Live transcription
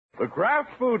The Kraft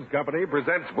Foods Company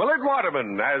presents Willard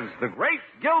Waterman as the Great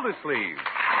Gildersleeve.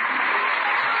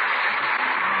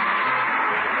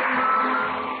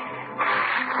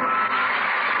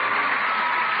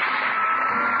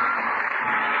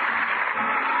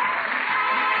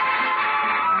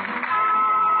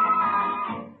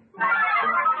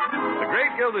 The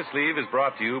Great Gildersleeve is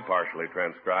brought to you, partially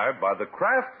transcribed, by the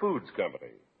Kraft Foods Company.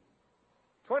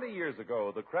 20 years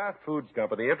ago, the Kraft Foods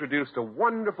Company introduced a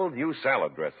wonderful new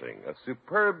salad dressing, a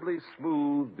superbly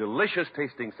smooth,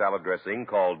 delicious-tasting salad dressing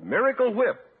called Miracle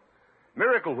Whip.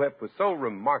 Miracle Whip was so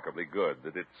remarkably good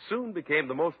that it soon became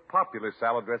the most popular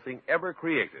salad dressing ever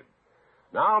created.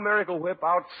 Now Miracle Whip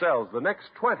outsells the next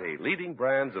 20 leading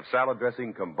brands of salad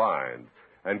dressing combined,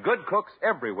 and good cooks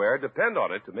everywhere depend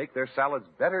on it to make their salads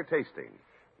better tasting.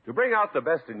 To bring out the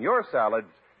best in your salads,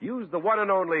 use the one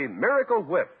and only Miracle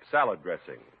Whip salad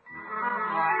dressing.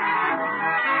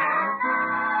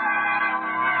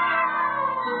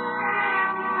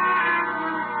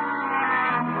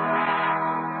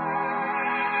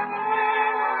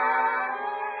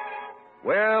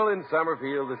 Well, in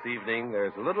Summerfield this evening,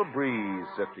 there's a little breeze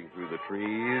sifting through the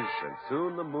trees, and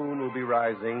soon the moon will be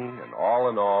rising, and all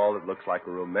in all, it looks like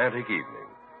a romantic evening.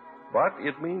 But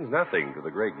it means nothing to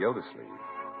the great Gildersleeve.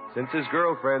 Since his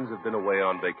girlfriends have been away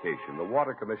on vacation, the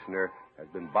water commissioner has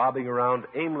been bobbing around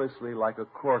aimlessly like a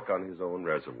cork on his own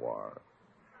reservoir.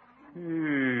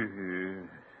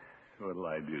 What'll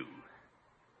I do?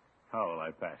 How will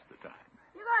I pass the time?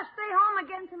 You gonna stay home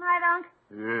again tonight, Unc?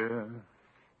 Yeah.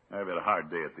 I've had a hard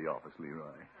day at the office, Leroy.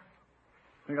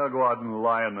 I think I'll go out and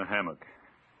lie in the hammock,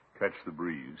 catch the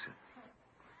breeze.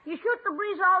 You shoot the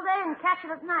breeze all day and catch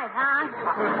it at night, huh?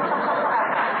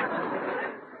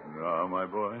 No, my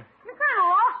boy. You're kind of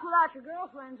lost without your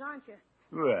girlfriends, aren't you?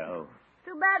 Well,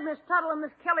 Too bad Miss Tuttle and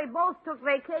Miss Kelly both took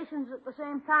vacations at the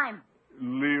same time.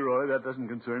 Leroy, that doesn't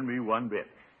concern me one bit.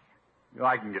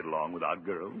 I can get along without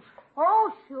girls.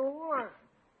 Oh, sure.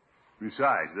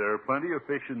 Besides, there are plenty of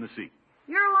fish in the sea.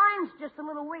 Your line's just a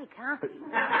little weak, huh?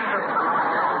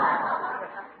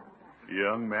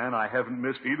 Young man, I haven't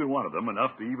missed either one of them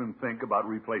enough to even think about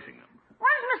replacing them.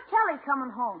 When's Miss Kelly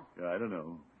coming home? I don't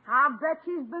know. I'll bet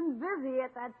she's been busy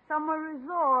at that summer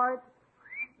resort.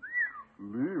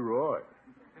 Leroy.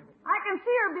 I can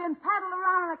see her being paddled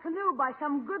around in a canoe by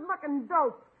some good-looking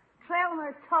dope, trailing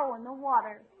her toe in the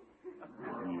water.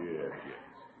 Yes.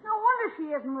 No wonder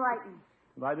she isn't writing.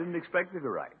 I didn't expect her to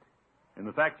write. And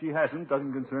the fact she hasn't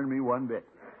doesn't concern me one bit.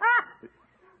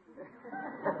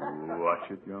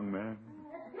 Watch it, young man.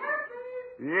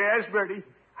 Yes, Bertie.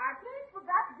 I please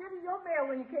forgot to give you your mail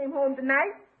when you came home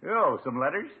tonight. Oh, some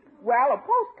letters? Well, a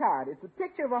postcard. It's a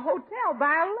picture of a hotel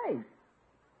by a lake.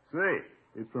 See,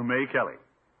 it's from May Kelly.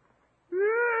 Well.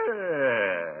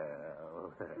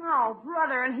 Oh,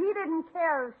 brother, and he didn't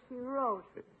care if she wrote.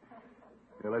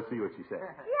 Now, let's see what she said.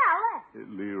 Yeah, let's.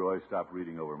 Leroy, stop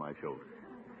reading over my shoulder.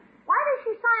 Why does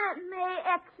she sign it May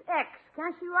XX?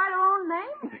 Can't she write her own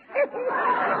name?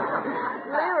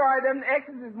 Leroy, them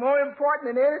X's is more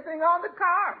important than anything on the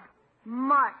card.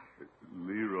 Mush.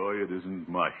 Leroy, it isn't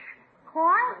mush.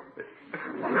 Corn?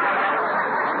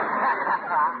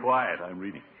 Quiet, I'm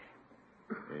reading.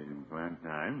 One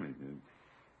time.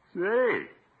 Say,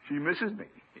 she misses me.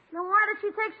 Then why did she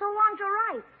take so long to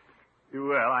write?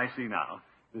 Well, I see now.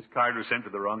 This card was sent to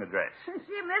the wrong address. She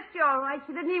missed you all right.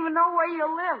 She didn't even know where you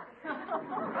lived.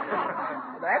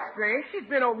 That's strange. She's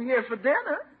been over here for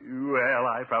dinner. Well,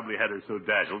 I probably had her so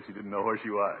dazzled she didn't know where she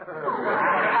was.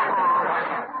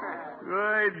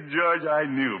 Right, George, I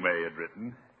knew May had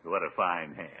written. What a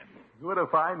fine hand. What a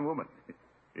fine woman.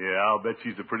 Yeah, I'll bet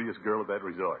she's the prettiest girl at that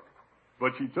resort.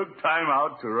 But she took time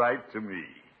out to write to me.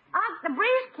 The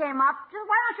breeze came up. Just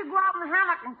why don't you go out in the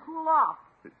hammock and cool off?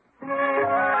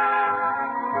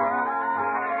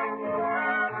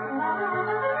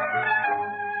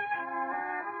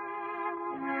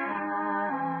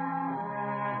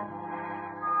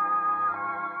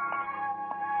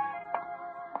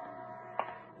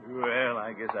 Well,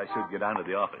 I guess I should get down to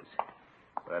the office.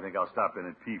 But I think I'll stop in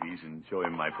at Peavy's and show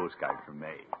him my postcard from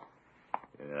May.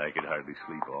 I could hardly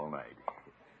sleep all night.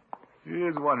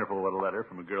 It's wonderful what a letter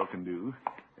from a girl can do.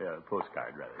 A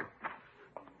postcard, rather.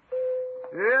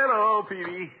 Hello,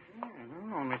 Peavy.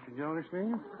 Hello, Mr.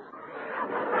 Gildersleeve.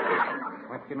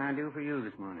 What can I do for you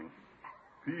this morning?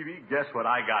 Peavy, guess what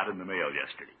I got in the mail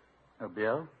yesterday? A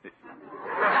bill?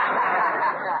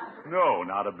 No,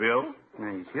 not a bill.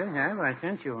 Now, you should have. I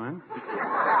sent you one.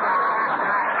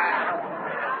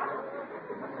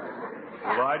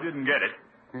 Well, I didn't get it.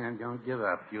 And don't give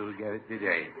up. You'll get it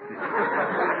today.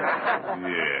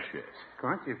 Yes. Of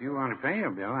course, if you want to pay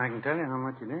your bill, I can tell you how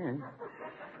much it is.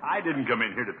 I didn't come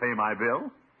in here to pay my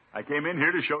bill. I came in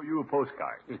here to show you a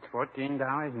postcard. It's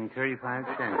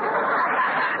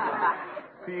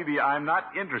 $14.35. Phoebe, I'm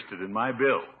not interested in my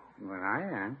bill. Well, I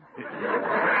am.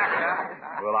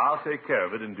 Well, I'll take care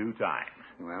of it in due time.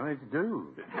 Well, it's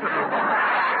due.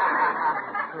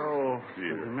 Oh, As a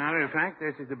dear. matter of fact,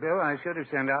 this is the bill I should have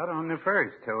sent out on the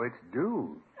 1st, so it's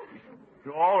due.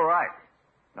 All right.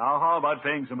 Now, how about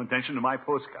paying some attention to my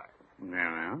postcard?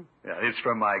 Well, Yeah, it's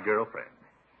from my girlfriend.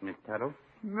 Miss Tuttle,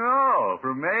 No,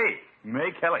 from May.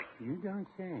 May Kelly. you don't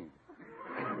say.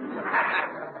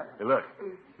 Hey, look,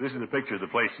 this is a picture of the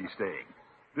place she's staying.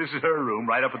 This is her room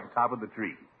right up at the top of the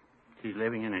tree. She's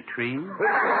living in a tree?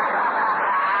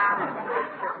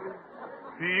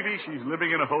 Phoebe, she's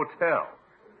living in a hotel.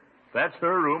 That's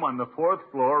her room on the 4th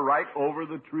floor right over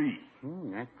the tree.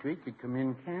 That tree could come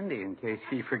in candy in case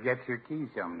she forgets her key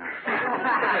some night.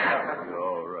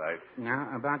 All right. Now,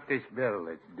 about this bill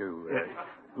that's due.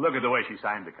 Look at the way she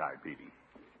signed the card, Phoebe.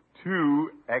 2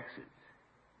 X's.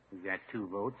 Is that 2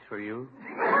 votes for you?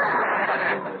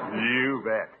 You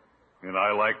bet. And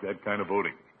I like that kind of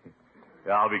voting.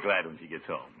 I'll be glad when she gets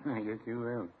home. I guess you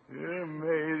will. Yeah,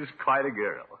 May's quite a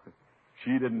girl.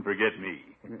 She didn't forget me.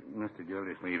 Mr.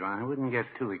 Gildersleeve, I wouldn't get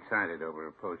too excited over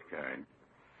a postcard.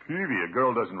 Phoebe, a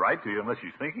girl doesn't write to you unless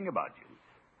she's thinking about you.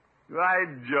 Right,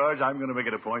 George, I'm going to make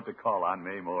it a point to call on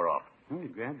May more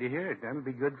often. Glad to hear it. That'll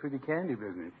be good for the candy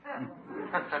business.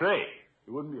 Say,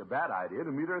 it wouldn't be a bad idea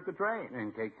to meet her at the train.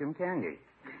 And take some candy.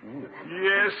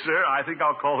 Yes, sir. I think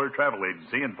I'll call her travel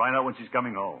agency and find out when she's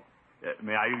coming home.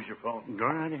 May I use your phone? Go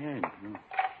right ahead.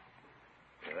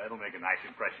 Yeah, that'll make a nice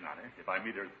impression on her if I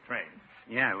meet her at the train.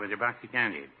 Yeah, with a box of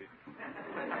candy.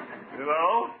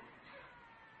 Hello?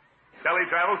 Kelly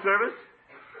Travel Service?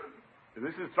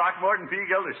 This is Throckmorton P.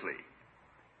 Gildersleeve.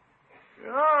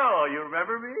 Oh, you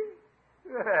remember me?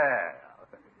 Well,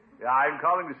 yeah, I'm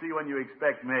calling to see when you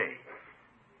expect May.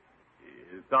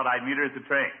 Thought I'd meet her at the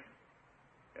train.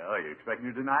 Oh, you expecting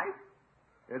her tonight?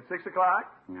 At 6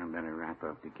 o'clock? I better wrap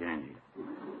up the candy.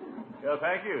 Well,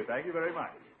 thank you. Thank you very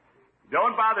much.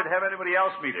 Don't bother to have anybody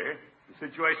else meet her. The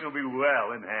situation will be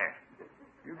well in hand.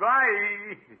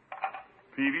 Goodbye.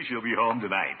 Peavy, she'll be home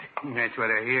tonight. That's what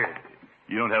I hear.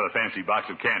 You don't have a fancy box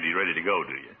of candy ready to go,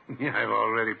 do you? Yeah, I've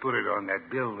already put it on that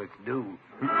bill that's due.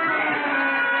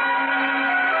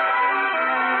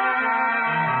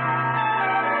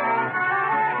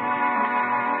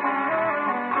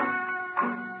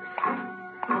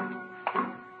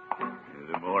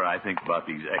 The more I think about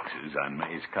these X's on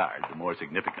May's card, the more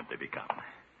significant they become.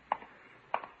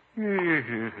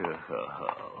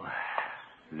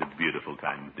 It's a beautiful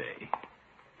time of day.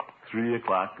 3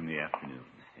 o'clock in the afternoon.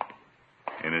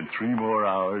 And in 3 more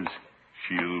hours,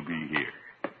 she'll be here.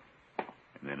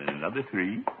 And then in another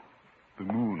 3, the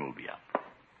moon will be up.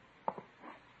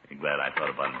 I'm glad I thought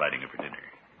about inviting her for dinner.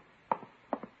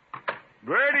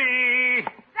 Bertie!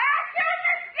 That's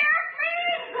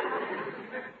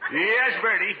excuse me! Yes,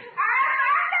 Bertie.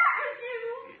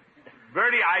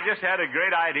 Bertie, I just had a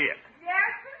great idea.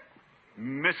 Yes, sir?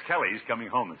 Miss Kelly's coming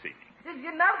home this evening. Did you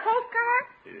get another postcard?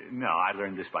 No, I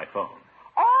learned this by phone.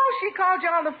 Oh, she called you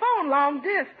on the phone long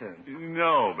distance.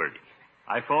 No, Bertie.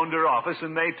 I phoned her office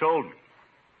and they told me.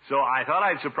 So I thought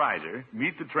I'd surprise her,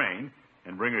 meet the train,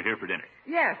 and bring her here for dinner.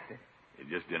 Yes, sir.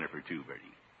 Just dinner for 2, Bertie.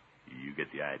 You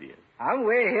get the idea. I'm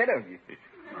way ahead of you.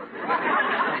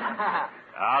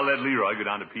 I'll let Leroy go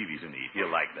down to Peavy's and eat. He'll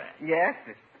like that. Yes,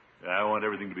 sir. I want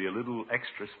everything to be a little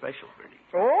extra special, Bertie.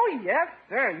 Oh, yes,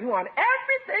 sir. You want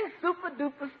everything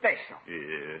super-duper special.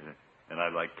 Yeah. And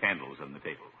I'd like candles on the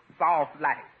table. Soft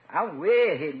light. I'm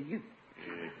way ahead of you.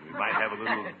 We might have a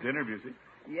little dinner music.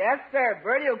 Yes, sir.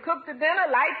 Bertie will cook the dinner,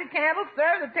 light the candles,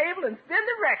 serve the table, and spin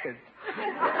the records.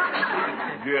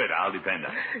 Good. I'll depend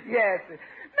on it. Yes, sir.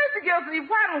 Mr. Gildersleeve,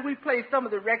 why don't we play some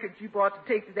of the records you brought to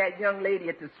take to that young lady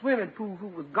at the swimming pool who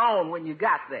was gone when you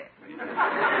got there?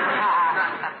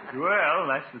 Well,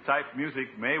 that's the type of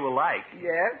music May will like.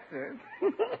 Yes, sir.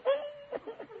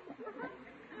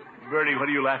 Bertie, what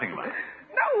are you laughing about?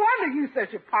 No wonder you're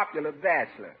such a popular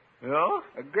bachelor. Oh?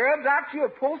 A girl drops you a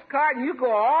postcard and you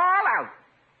go all out.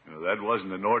 No, that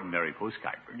wasn't an ordinary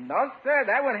postcard, Bertie. No, sir.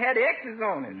 That one had X's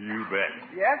on it. You bet.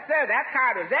 Yes, sir. That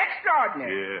card is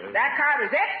extraordinary. Yes. That card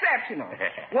is exceptional.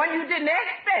 One you didn't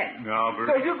expect. No,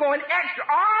 Bertie. So you're going extra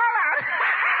all out.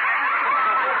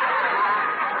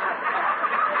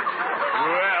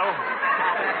 Well,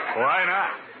 why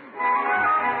not?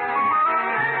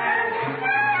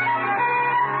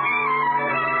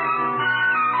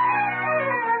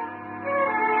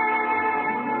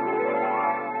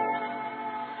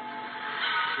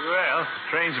 Well,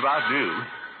 train's about due.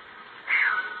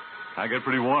 I got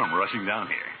pretty warm rushing down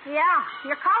here. Yeah,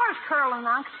 your collar's curling,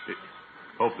 Unc.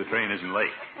 Hope the train isn't late.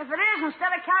 If it is,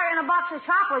 instead of carrying a box of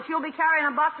chocolates, you'll be carrying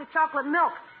a box of chocolate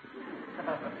milk.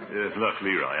 Look,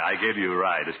 Leroy, I gave you a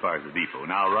ride as far as the depot.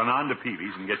 Now run on to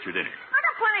Peavy's and get your dinner. I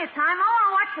got plenty of time. I want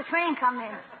to watch the train come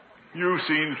in. You've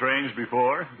seen trains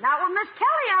before? Not with Miss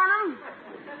Kelly on them.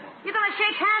 You gonna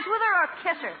shake hands with her or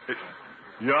kiss her?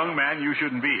 Young man, you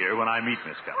shouldn't be here when I meet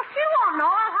Miss Kelly. Well, she won't know.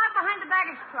 I'll hide behind the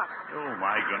baggage truck. Oh,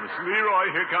 my goodness.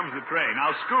 Leroy, here comes the train. Now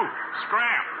scoot.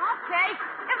 Scram. Okay.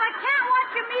 If I can't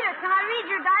watch you meet her, can I read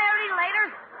your diary later?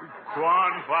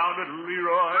 Confounded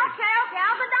Leroy. Okay.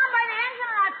 I'll go down by the engine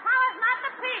and I promise not to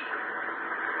peek.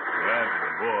 That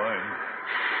boy.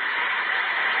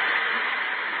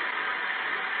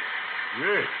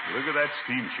 Good. Look at that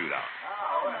steam shootout.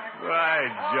 Why,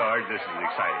 George, this is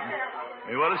exciting.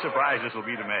 Hey, what a surprise this will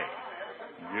be to May.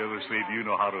 Gildersleeve, you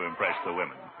know how to impress the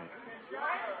women.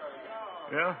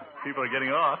 Well, people are getting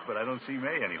off, but I don't see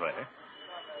May anywhere.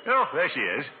 Oh, there she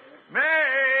is.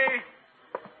 May!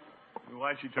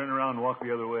 Why'd she turn around and walk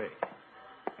the other way?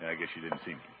 I guess she didn't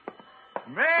see me.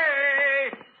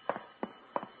 May!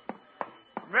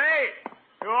 May!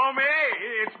 Oh, May!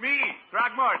 It's me,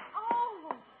 Throckmorton.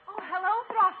 Oh, hello,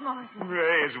 Throckmorton.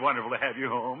 May, it's wonderful to have you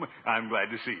home. I'm glad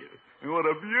to see you. And what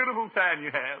a beautiful tan you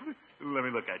have. Let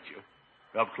me look at you.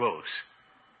 Up close.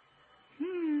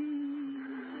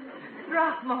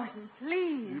 Throckmorton,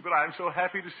 please. But I'm so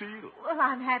happy to see you. Well,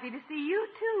 I'm happy to see you,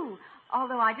 too,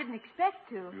 although I didn't expect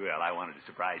to. Well, I wanted to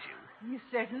surprise you. You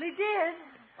certainly did.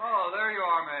 Oh, there you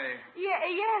are, May.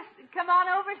 Yes, come on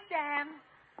over, Stan.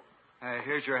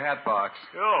 Here's your hat box.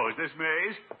 Oh, is this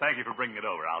May's? Thank you for bringing it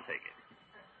over. I'll take it.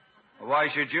 Why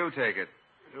should you take it?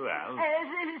 Well,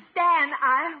 Stan,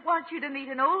 I want you to meet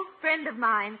an old friend of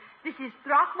mine. This is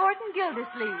Throckmorton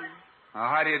Gildersleeve.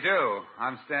 How do you do?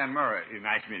 I'm Stan Murray.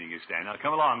 nice meeting you, Stan. Now,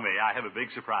 come along, May. I have a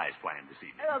big surprise planned this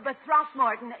evening. But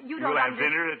Throckmorton, you don't We'll have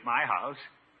dinner at my house,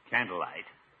 candlelight,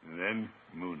 and then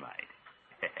moonlight.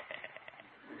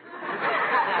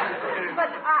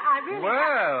 But I really...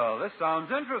 Well, this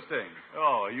sounds interesting.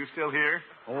 Oh, are you still here?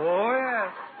 Oh,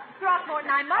 yes. Throckmorton,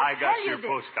 I must I got tell you your this.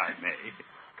 postcard, May.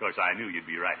 Of course, I knew you'd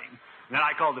be writing. Then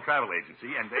I called the travel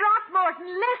agency, and they... Throckmorton,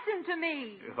 listen to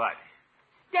me. What?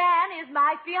 Stan is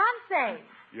my fiancé.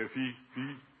 Your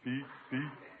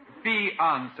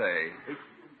Fiancé.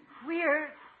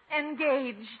 We're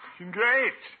engaged.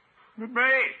 Great. But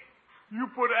May, you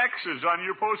put X's on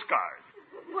your postcard.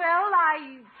 Well,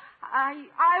 I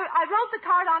wrote the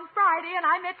card on Friday, and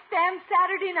I met Stan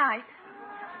Saturday night.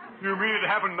 You mean it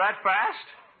happened that fast?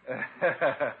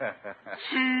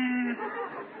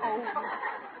 Oh,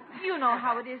 you know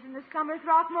how it is in the summer,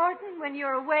 Throckmorton, when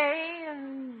you're away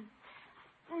and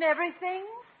everything.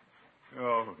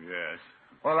 Oh, yes.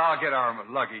 Well, I'll get our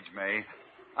luggage, May.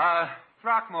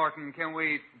 Throckmorton, can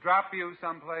we drop you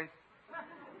someplace?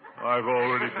 I've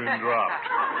already been dropped.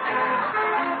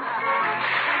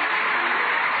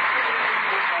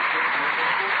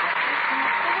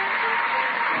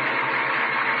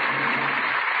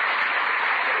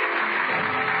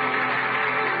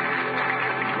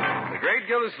 The great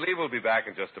Gildersleeve will be back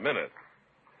in just a minute.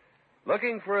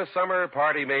 Looking for a summer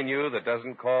party menu that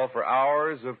doesn't call for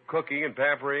hours of cooking and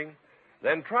pampering?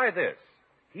 Then try this.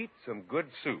 Heat some good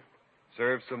soup,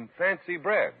 serve some fancy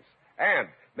breads, and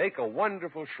make a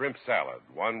wonderful shrimp salad,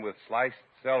 one with sliced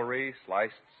celery,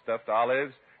 sliced stuffed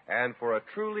olives, and for a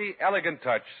truly elegant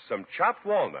touch, some chopped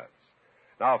walnuts.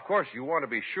 Now, of course, you want to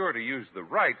be sure to use the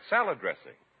right salad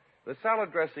dressing. The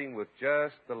salad dressing with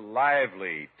just the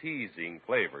lively, teasing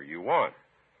flavor you want.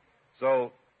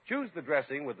 So, choose the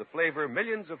dressing with the flavor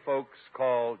millions of folks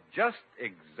call just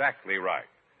exactly right.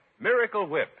 Miracle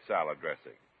Whip salad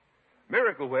dressing.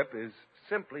 Miracle Whip is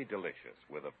simply delicious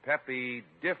with a peppy,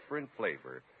 different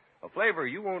flavor, a flavor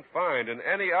you won't find in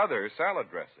any other salad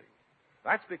dressing.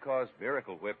 That's because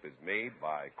Miracle Whip is made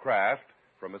by Kraft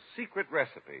from a secret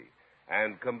recipe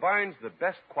and combines the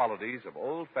best qualities of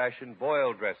old-fashioned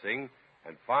boiled dressing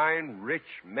and fine, rich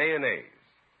mayonnaise.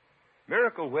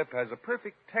 Miracle Whip has a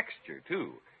perfect texture,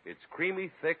 too. It's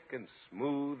creamy thick and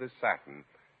smooth as satin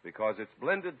because it's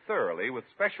blended thoroughly with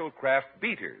special Kraft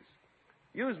beaters.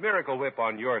 Use Miracle Whip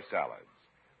on your salads.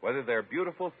 Whether they're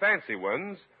beautiful, fancy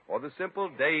ones or the simple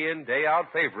day-in,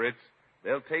 day-out favorites,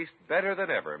 they'll taste better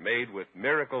than ever made with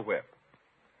Miracle Whip.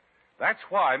 That's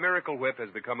why Miracle Whip has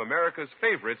become America's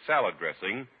favorite salad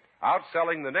dressing,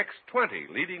 outselling the next 20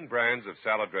 leading brands of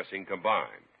salad dressing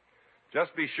combined.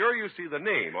 Just be sure you see the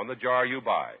name on the jar you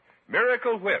buy.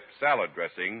 Miracle Whip salad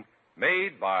dressing,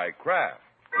 made by Kraft.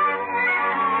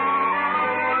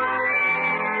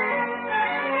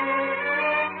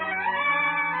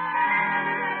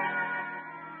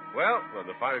 Well, when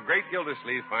the great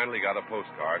Gildersleeve finally got a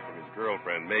postcard from his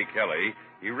girlfriend, May Kelly,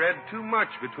 he read too much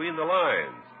between the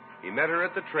lines. He met her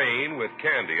at the train with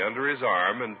candy under his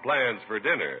arm and plans for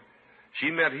dinner. She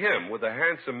met him with a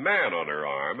handsome man on her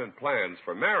arm and plans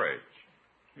for marriage.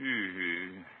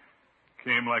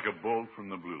 Came like a bolt from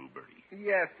the blue, Bertie.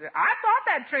 Yes, sir. I thought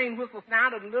that train whistle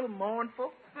sounded a little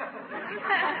mournful.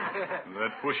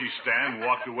 That pushy Stan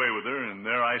walked away with her, and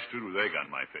there I stood with egg on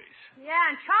my face. Yeah,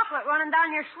 and chocolate running down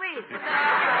your sleeve.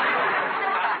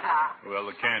 Well,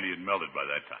 the candy had melted by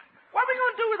that time. What are we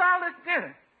going to do with all this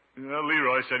dinner?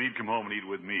 Leroy said he'd come home and eat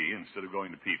with me instead of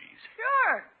going to Peavy's.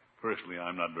 Sure. Personally,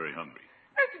 I'm not very hungry.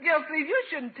 Mr. Gildersleeve, you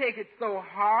shouldn't take it so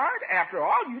hard. After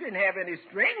all, you didn't have any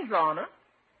strings on her.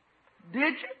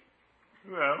 Did you?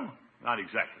 Well, not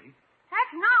exactly. Heck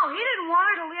no, he didn't want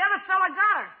her till the other fella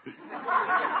got her.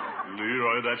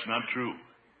 Leroy, that's not true.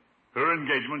 Her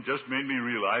engagement just made me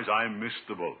realize I missed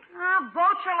the boat.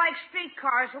 Boats are like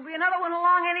streetcars. There'll be another one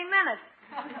along any minute.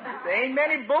 There ain't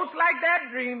many boats like that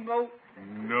dreamboat.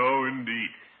 No, indeed.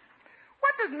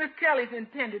 What does Miss Kelly's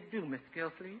intend to do, Mr.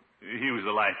 Gildersleeve? He was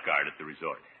the lifeguard at the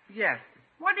resort. Yes.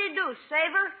 What'd he do,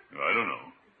 save her? I don't know.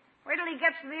 Wait till he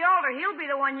gets to the altar. He'll be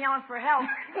the one yelling for help.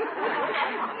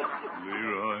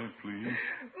 Leroy, please.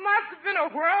 Must have been a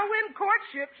whirlwind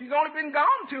courtship. She's only been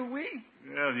gone 2 weeks.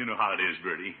 Well, you know how it is,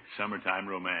 Bertie. Summertime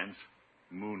romance.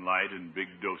 Moonlight in big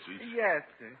doses. Yes,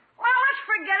 sir. Well, let's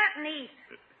forget it and eat.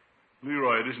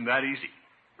 Leroy, it isn't that easy.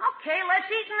 Okay, let's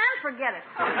eat and then forget it.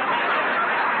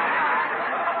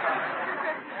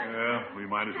 Yeah, we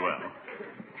might as well.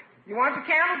 You want the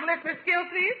candles lit, Miss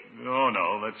Gildersleeve?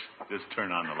 No, let's just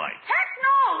turn on the lights. Heck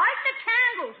no, light the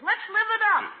candles. Let's live it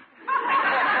up.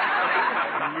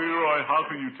 Leroy, how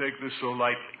can you take this so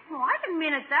lightly? Oh, I didn't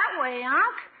mean it that way,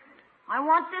 Unc. I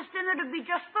want this dinner to be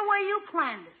just the way you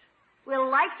planned it. We'll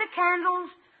light the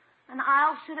candles, and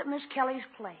I'll sit at Miss Kelly's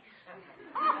place.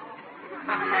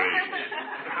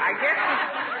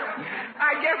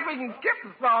 I guess we can skip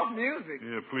the soft music.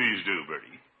 Yeah, please do,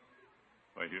 Bertie.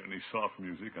 If I hear any soft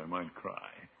music, I might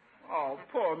cry. Oh,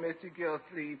 poor Mr.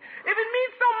 Gildersleeve. If it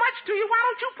means so much to you, why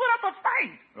don't you put up a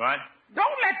fight? What?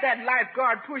 Don't let that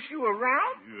lifeguard push you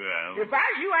around. Well, If I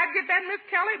was you, I'd get that Miss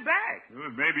Kelly back.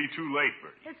 it may be too late,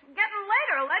 Bertie. It's getting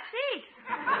later. Let's eat.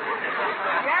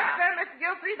 Yes, sir, Mr.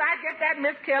 Gildersleeve, I'd get that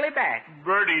Miss Kelly back.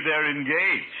 Bertie, they're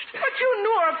engaged. But you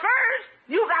knew her first.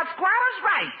 You got squatter's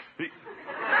rights.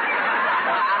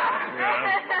 Well,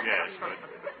 yes, but...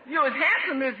 You're as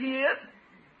handsome as he is,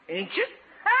 ain't you?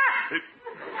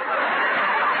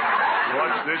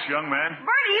 What's this, young man?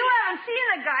 Bertie, you haven't seen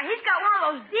the guy. He's got one of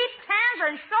those deep tans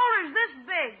and shoulders this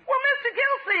big. Well, Mr.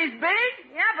 Gildersleeve's big.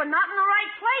 Yeah, but not in the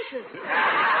right places.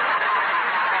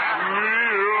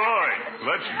 Leroy,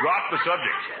 let's drop the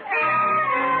subject.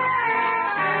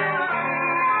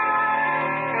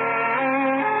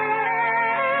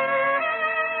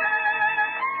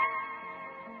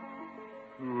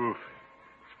 Oof.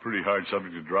 It's a pretty hard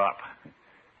subject to drop.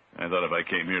 I thought if I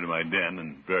came here to my den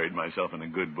and buried myself in a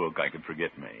good book, I could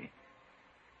forget May.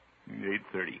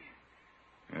 8:30.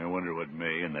 I wonder what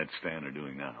May and that Stan are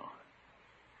doing now.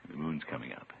 The moon's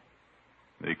coming up.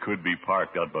 They could be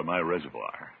parked out by my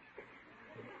reservoir.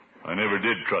 I never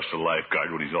did trust a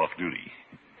lifeguard when he's off duty.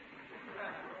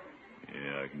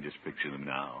 Yeah, I can just picture them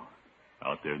now,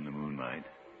 out there in the moonlight,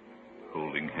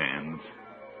 holding hands.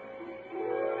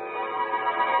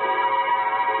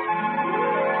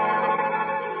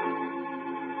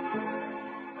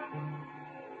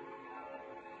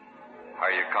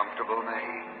 Are you comfortable,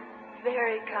 May?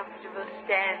 Very comfortable,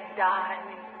 Stan,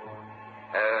 darling.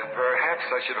 Perhaps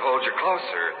I should hold you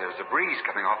closer. There's a breeze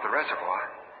coming off the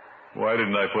reservoir. Why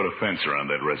didn't I put a fence around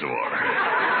that reservoir?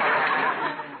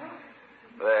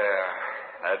 There.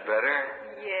 That better?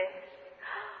 Yes.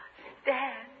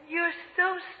 Stan, you're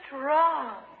so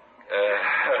strong.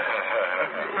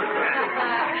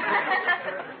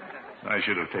 I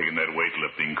should have taken that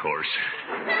weightlifting course.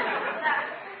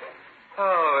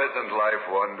 Oh, isn't life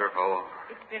wonderful?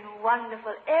 It's been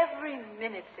wonderful every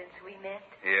minute since we met.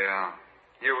 Yeah.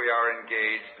 Here we are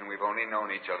engaged, and we've only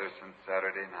known each other since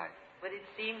Saturday night. But it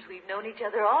seems we've known each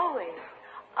other always.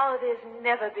 Oh, there's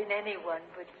never been anyone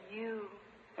but you.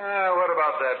 What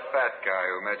about that fat guy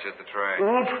who met you at the train?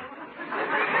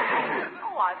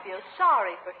 Oh, I feel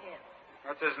sorry for him.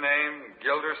 What's his name?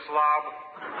 Gildersleeve?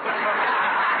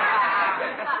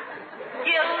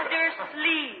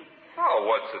 Gildersleeve. Oh,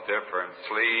 what's the difference?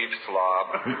 Sleeve, slob.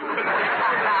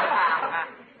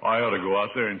 I ought to go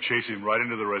out there and chase him right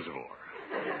into the reservoir.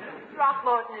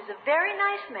 Throckmorton is a very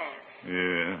nice man.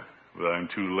 Yeah, but I'm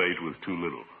too late with too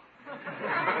little.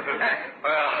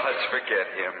 Well, let's forget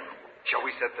him. Shall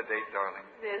we set the date, darling?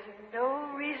 There's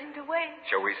no reason to wait.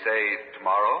 Shall we say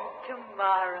tomorrow?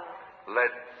 Tomorrow.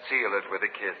 Let's seal it with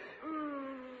a kiss.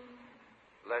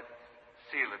 Let's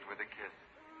seal it with a kiss.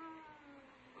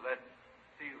 Let's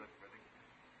seal it with a kiss.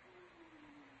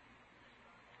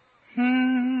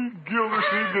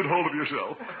 Gildersleeve, get hold of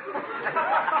yourself.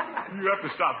 You have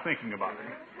to stop thinking about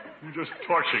it. You're just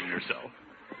torturing yourself.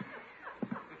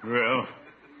 Well,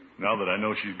 now that I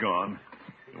know she's gone,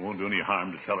 it won't do any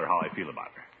harm to tell her how I feel about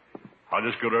her. I'll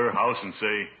just go to her house and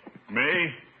say,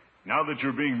 May, now that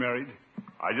you're being married,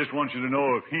 I just want you to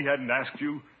know if he hadn't asked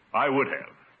you, I would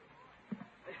have.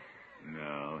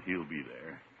 No, he'll be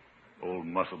there. Old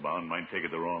musclebound might take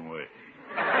it the wrong way.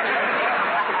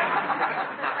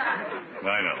 I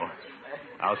know.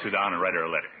 I'll sit down and write her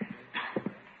a letter.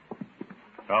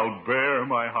 I'll bare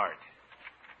my heart.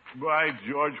 By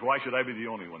George, why should I be the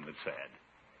only one that's sad?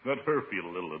 Let her feel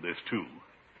a little of this, too.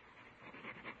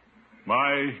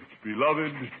 My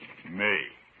beloved May.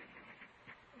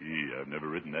 I've never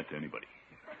written that to anybody.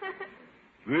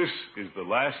 This is the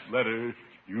last letter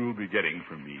you'll be getting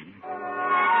from me.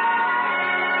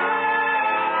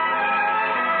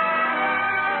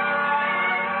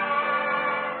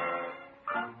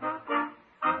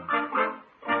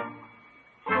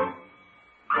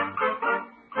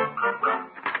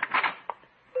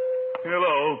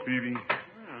 Hello, Peavy.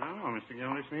 Hello, Mr.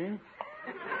 Gildersleeve.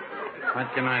 What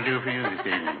can I do for you this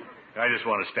evening? I just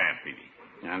want a stamp, Peavy.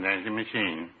 Now, there's the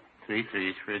machine. 3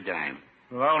 3s for a dime.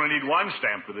 Well, I only need one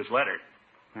stamp for this letter.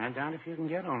 I doubt if you can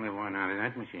get only one out of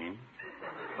that machine.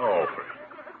 Oh,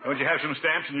 don't you have some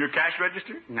stamps in your cash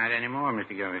register? Not anymore,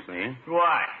 Mr. Gildersleeve.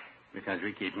 Why? Because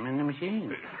we keep them in the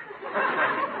machine.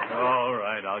 All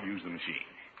right, I'll use the machine.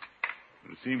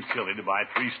 It seems silly to buy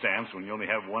 3 stamps when you only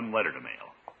have one letter to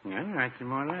mail. Well, write some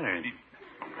more letters.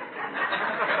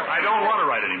 I don't want to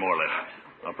write any more letters.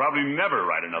 I'll probably never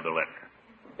write another letter.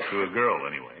 To a girl,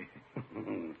 anyway.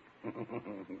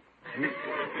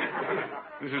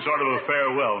 This is sort of a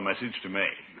farewell message to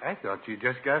May. I thought you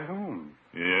just got home.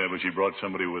 Yeah, but she brought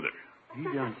somebody with her.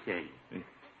 You don't say.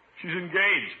 She's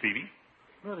engaged, Petey.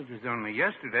 Well, it was only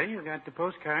yesterday you got the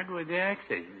postcard with the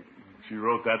X's. She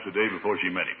wrote that the day before she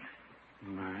met him.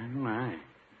 My.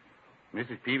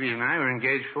 Mrs. Peavy and I were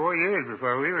engaged 4 years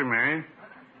before we were married.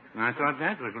 And I thought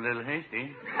that was a little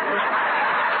hasty.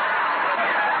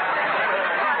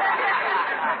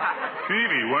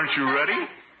 Peavy, weren't you ready?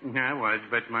 I was,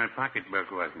 but my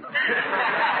pocketbook wasn't.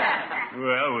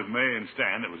 Well, with May and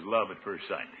Stan, it was love at first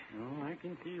sight. Oh, I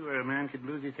can see where a man could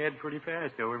lose his head pretty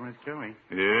fast over Miss Kelly.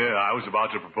 Yeah, I was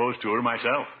about to propose to her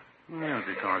myself. Well, I don't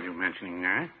recall you mentioning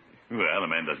that. Well, a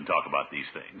man doesn't talk about these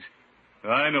things.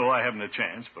 I know I haven't a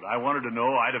chance, but I wanted to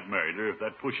know I'd have married her if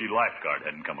that pushy lifeguard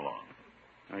hadn't come along.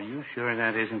 Are you sure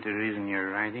that isn't the reason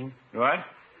you're writing? What?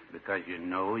 Because you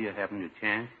know you haven't a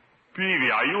chance?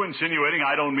 Peavy, are you insinuating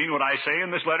I don't mean what I say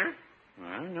in this letter? Well,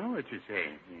 I know what you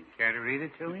say. You care to read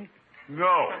it to me?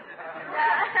 No.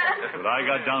 But I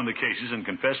got down the cases and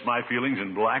confessed my feelings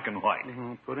in black and white.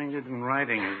 Putting it in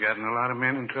writing has gotten a lot of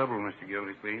men in trouble, Mr.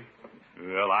 Gildersleeve.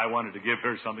 Well, I wanted to give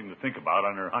her something to think about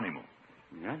on her honeymoon.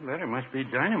 That letter must be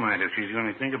dynamite if she's going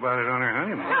to think about it on her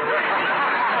honeymoon.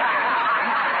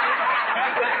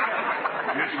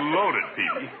 It's loaded,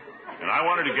 Peavy. And I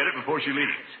wanted to get it before she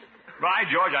leaves. By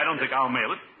George, I don't think I'll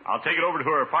mail it. I'll take it over to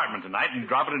her apartment tonight and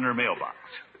drop it in her mailbox.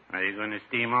 Are you going to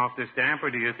steam off the stamp,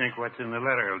 or do you think what's in the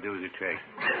letter will do the trick?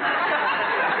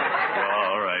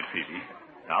 All right, Peavy.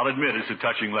 I'll admit it's a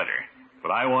touching letter,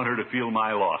 but I want her to feel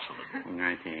my loss a little.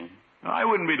 I see. I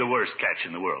wouldn't be the worst catch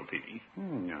in the world, Peavy.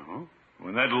 No.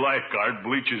 When that lifeguard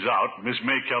bleaches out, Miss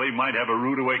May Kelly might have a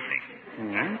rude awakening.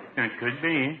 Yeah, that could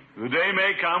be. The day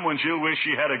may come when she'll wish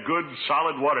she had a good,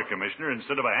 solid water commissioner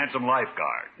instead of a handsome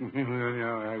lifeguard.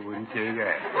 No, I wouldn't say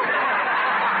that.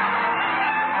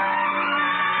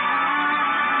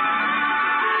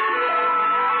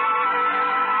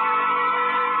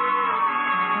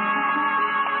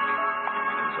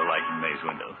 There's a light in May's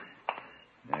window.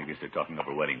 I guess they're talking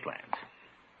over wedding plans.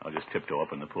 I'll just tiptoe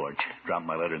up on the porch, drop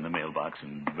my letter in the mailbox,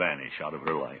 and vanish out of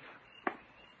her life.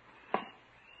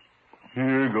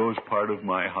 Here goes part of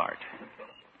my heart.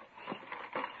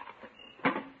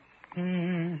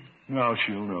 Now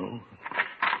she'll know.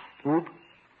 Whoop.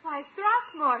 Why,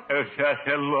 Throckmorton.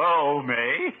 Hello,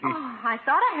 May. Oh, I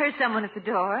thought I heard someone at the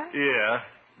door. Yeah,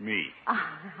 me. Oh,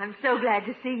 I'm so glad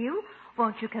to see you.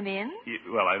 Won't you come in?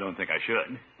 Well, I don't think I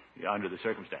should, under the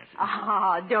circumstances.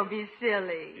 Oh, don't be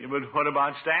silly. But what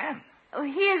about Stan? Oh,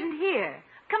 he isn't here.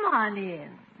 Come on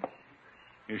in.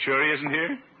 You sure he isn't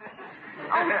here?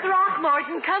 Oh,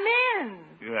 Throckmorton, come in.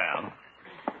 Well.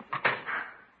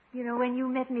 You know, when you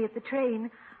met me at the train,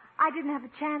 I didn't have a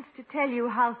chance to tell you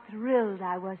how thrilled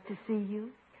I was to see you.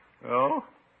 Oh?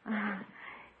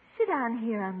 Sit down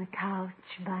here on the couch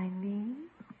by me.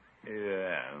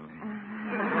 Yeah.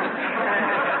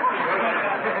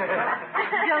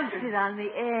 Don't sit on the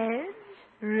edge.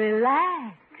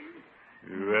 Relax.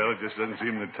 Well, it just doesn't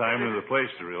seem the time or the place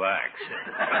to relax.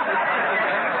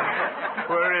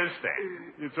 Where is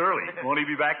Stan? It's early. Won't he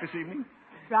be back this evening?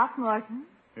 Throckmorton,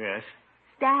 Yes.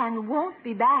 Stan won't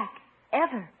be back,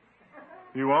 ever.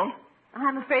 He won't?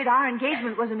 I'm afraid our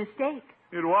engagement was a mistake.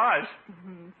 It was.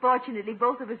 Fortunately,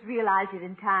 both of us realized it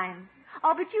in time.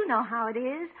 Oh, but you know how it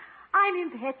is. I'm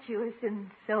impetuous, and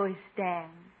so is Stan.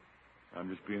 I'm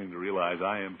just beginning to realize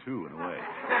I am, too, in a way.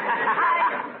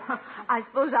 I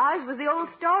suppose ours was the old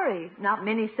story. Not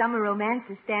many summer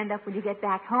romances stand up when you get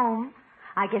back home.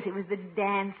 I guess it was the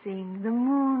dancing, the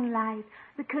moonlight,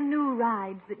 the canoe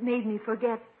rides that made me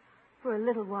forget, for a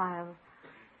little while,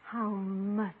 how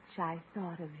much I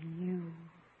thought of you.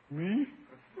 Me?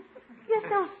 You're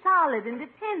so solid and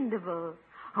dependable.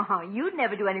 Oh, you'd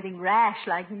never do anything rash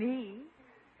like me.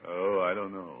 Oh, I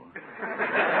don't know.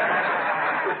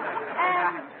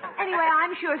 Anyway,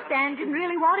 I'm sure Stan didn't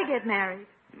really want to get married.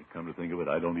 Come to think of it,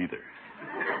 I don't either.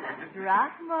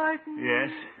 Throckmorton. Yes?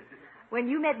 When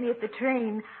you met me at the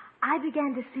train, I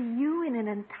began to see you in an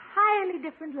entirely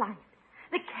different light.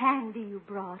 The candy you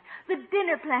brought, the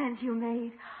dinner plans you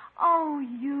made. Oh,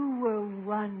 you were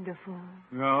wonderful.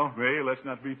 No, May, let's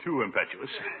not be too impetuous.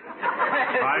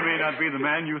 I may not be the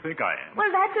man you think I am.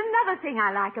 Well, that's another thing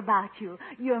I like about you.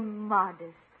 You're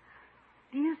modest.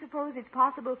 Do you suppose it's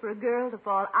possible for a girl to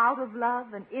fall out of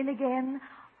love and in again,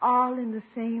 all in the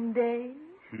same day?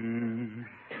 Throckmorton,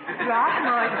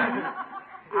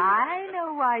 I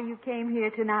know why you came here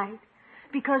tonight.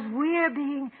 Because we're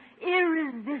being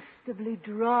irresistibly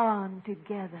drawn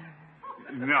together.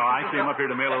 No, I came up here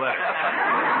to mail a letter.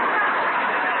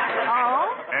 Oh?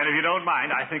 And if you don't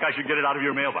mind, I think I should get it out of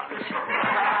your mailbox. Well,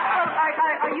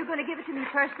 are you going to give it to me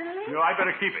personally? No, I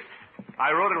better keep it.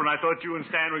 I wrote it when I thought you and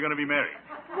Stan were going to be married.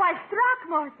 Why,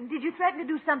 Throckmorton, did you threaten to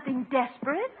do something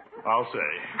desperate? I'll say.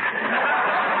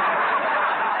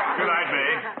 Good night,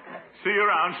 May. See you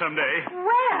around someday.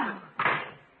 Well.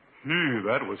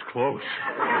 That was close.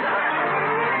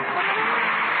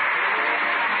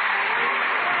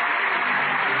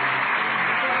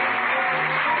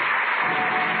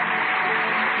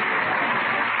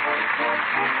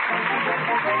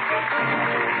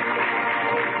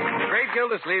 The great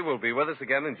Gildersleeve will be with us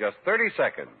again in just 30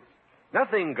 seconds.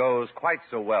 Nothing goes quite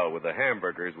so well with the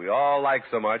hamburgers we all like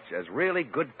so much as really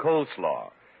good coleslaw.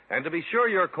 And to be sure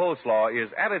your coleslaw is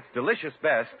at its delicious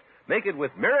best, make it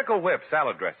with Miracle Whip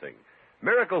salad dressing.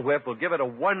 Miracle Whip will give it a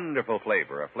wonderful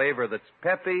flavor, a flavor that's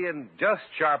peppy and just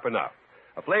sharp enough,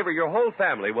 a flavor your whole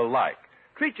family will like.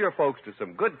 Treat your folks to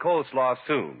some good coleslaw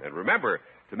soon. And remember,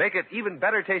 to make it even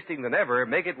better tasting than ever,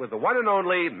 make it with the one and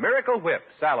only Miracle Whip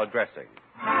salad dressing.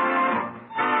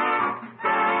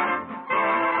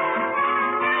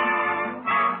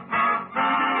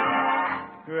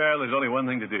 Well, there's only one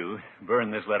thing to do. Burn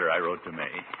this letter I wrote to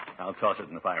May. I'll toss it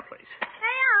in the fireplace.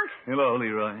 Hey, Unc. Hello,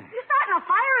 Leroy. You starting a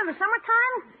fire in the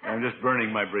summertime? I'm just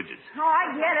burning my bridges. Oh,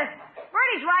 I get it.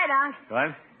 Bertie's right, Unc.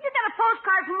 What? You get a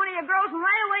postcard from one of your girls, and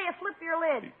right away you flip your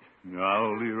lid.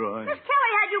 No, Leroy. Miss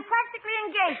Kelly had you practically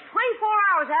engaged 24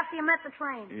 hours after you met the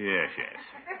train. Yes.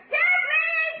 Excuse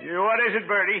me! What is it,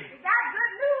 Bertie? We got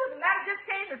good news. The letter just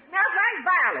came. It smells like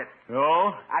violets.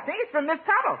 Oh? I think it's from Miss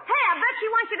Tuttle. Hey, I bet she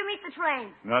wants you to meet the train.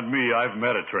 Not me. I've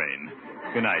met a train.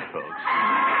 Good night, folks.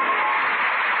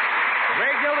 The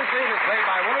Great Gildersleeve is played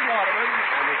by William Waterman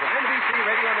and is an NBC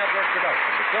Radio Network production.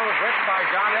 The show is written by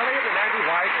John Elliott and Andy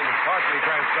White and is partially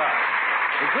transcribed.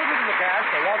 Included in the cast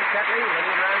are Walter Tetley,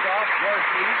 Lillian Randolph, George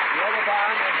Heath, Viola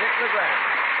Bond, and Dick LeGrand.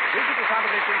 Musical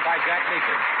composition by Jack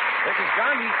Meekin. This is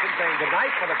John Easton saying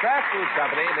goodnight for the Kraft Foods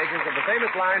Company, makers of the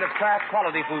famous line of Kraft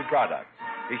quality food products.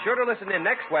 Be sure to listen in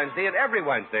next Wednesday and every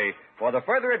Wednesday for the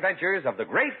further adventures of the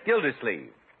Great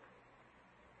Gildersleeve.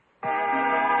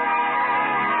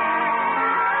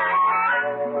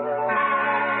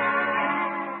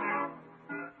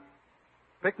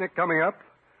 Picnic coming up?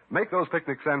 Make those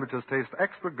picnic sandwiches taste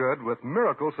extra good with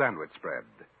Miracle Sandwich Spread.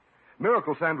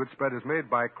 Miracle Sandwich Spread is made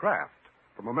by Kraft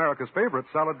from America's favorite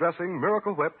salad dressing,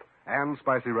 Miracle Whip, and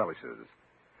spicy relishes.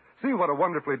 See what a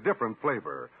wonderfully different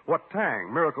flavor, what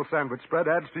tang Miracle Sandwich Spread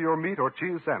adds to your meat or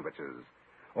cheese sandwiches.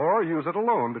 Or use it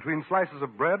alone between slices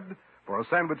of bread for a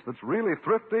sandwich that's really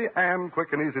thrifty and quick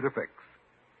and easy to fix.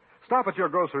 Stop at your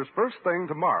grocer's first thing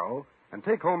tomorrow and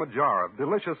take home a jar of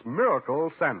delicious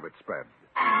Miracle Sandwich Spread.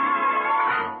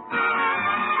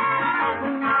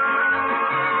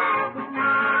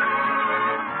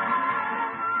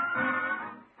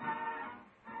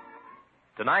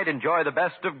 Tonight, enjoy the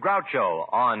best of Groucho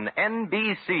on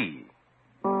NBC.